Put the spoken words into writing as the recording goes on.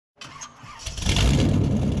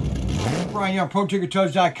Brian Young,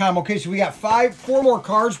 ProTinkerToys.com. Okay, so we got four more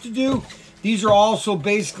cars to do. These are also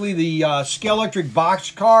basically the Scalextric box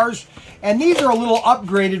cars. And these are a little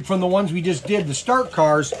upgraded from the ones we just did, the start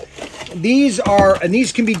cars. These are, and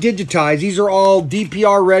these can be digitized. These are all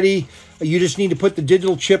DPR ready. You just need to put the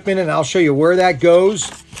digital chip in, and I'll show you where that goes.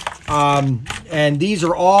 And these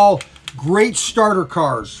are all great starter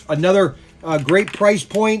cars. Another great price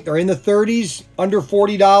point. They're in the 30s, under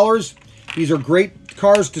 $40. These are great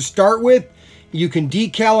cars to start with. You can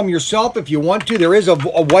decal them yourself if you want to. There is a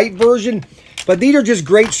white version, but these are just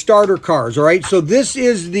great starter cars, all right? So this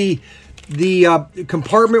is the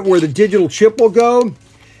compartment where the digital chip will go,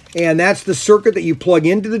 and that's the circuit that you plug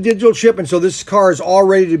into the digital chip, and so this car is all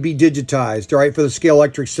ready to be digitized, all right, for the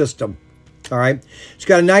Scalextric system, all right? It's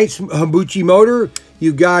got a nice Hamachi motor.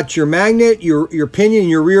 You've got your magnet, your pinion,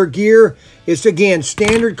 your rear gear. It's, again,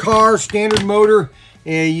 standard car, standard motor,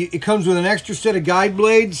 and it comes with an extra set of guide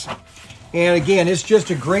blades. And again, it's just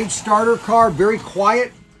a great starter car, very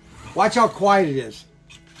quiet. Watch how quiet it is.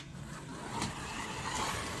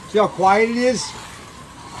 See how quiet it is?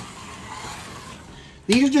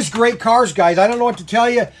 These are just great cars, guys. I don't know what to tell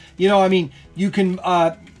you. You know, I mean, you can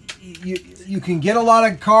you can get a lot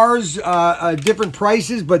of cars, different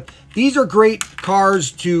prices, but these are great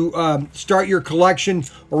cars to start your collection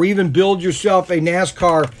or even build yourself a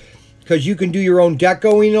NASCAR, because you can do your own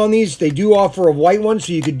decoing on these. They do offer a white one,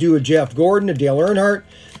 so you could do a Jeff Gordon, a Dale Earnhardt,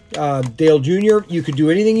 Dale Jr. You could do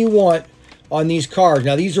anything you want on these cars.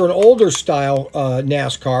 Now, these are an older style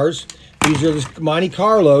NASCARs. These are the Monte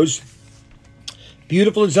Carlos.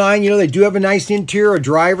 Beautiful design. You know, they do have a nice interior, a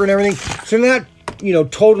driver and everything. So they're not, you know,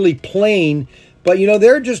 totally plain, but, you know,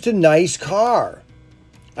 they're just a nice car.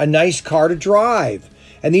 A nice car to drive.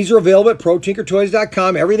 And these are available at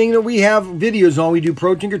ProTinkerToys.com. Everything that we have videos on, we do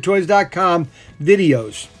ProTinkerToys.com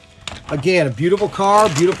videos. Again, a beautiful car,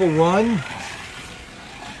 beautiful run.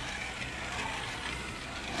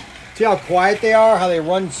 See how quiet they are, how they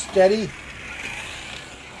run steady.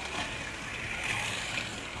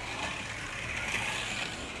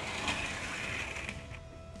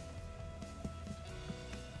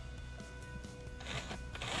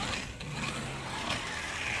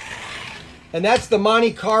 And that's the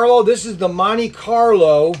Monte Carlo. This is the Monte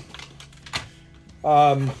Carlo.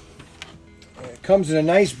 It comes in a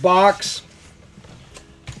nice box.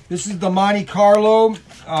 This is the Monte Carlo,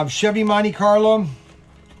 Chevy Monte Carlo.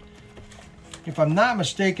 If I'm not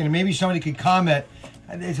mistaken, and maybe somebody could comment,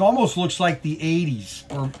 it almost looks like the 80s,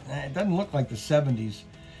 or it doesn't look like the 70s.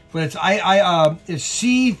 But it's it's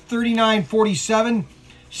C3947,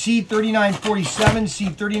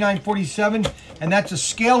 C3947, C3947, and that's a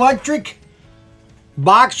Scalextric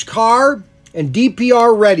box car and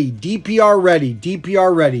DPR ready, DPR ready,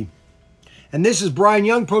 DPR ready. And this is Brian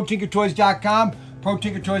Young, ProTinkerToys.com,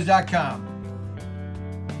 ProTinkerToys.com.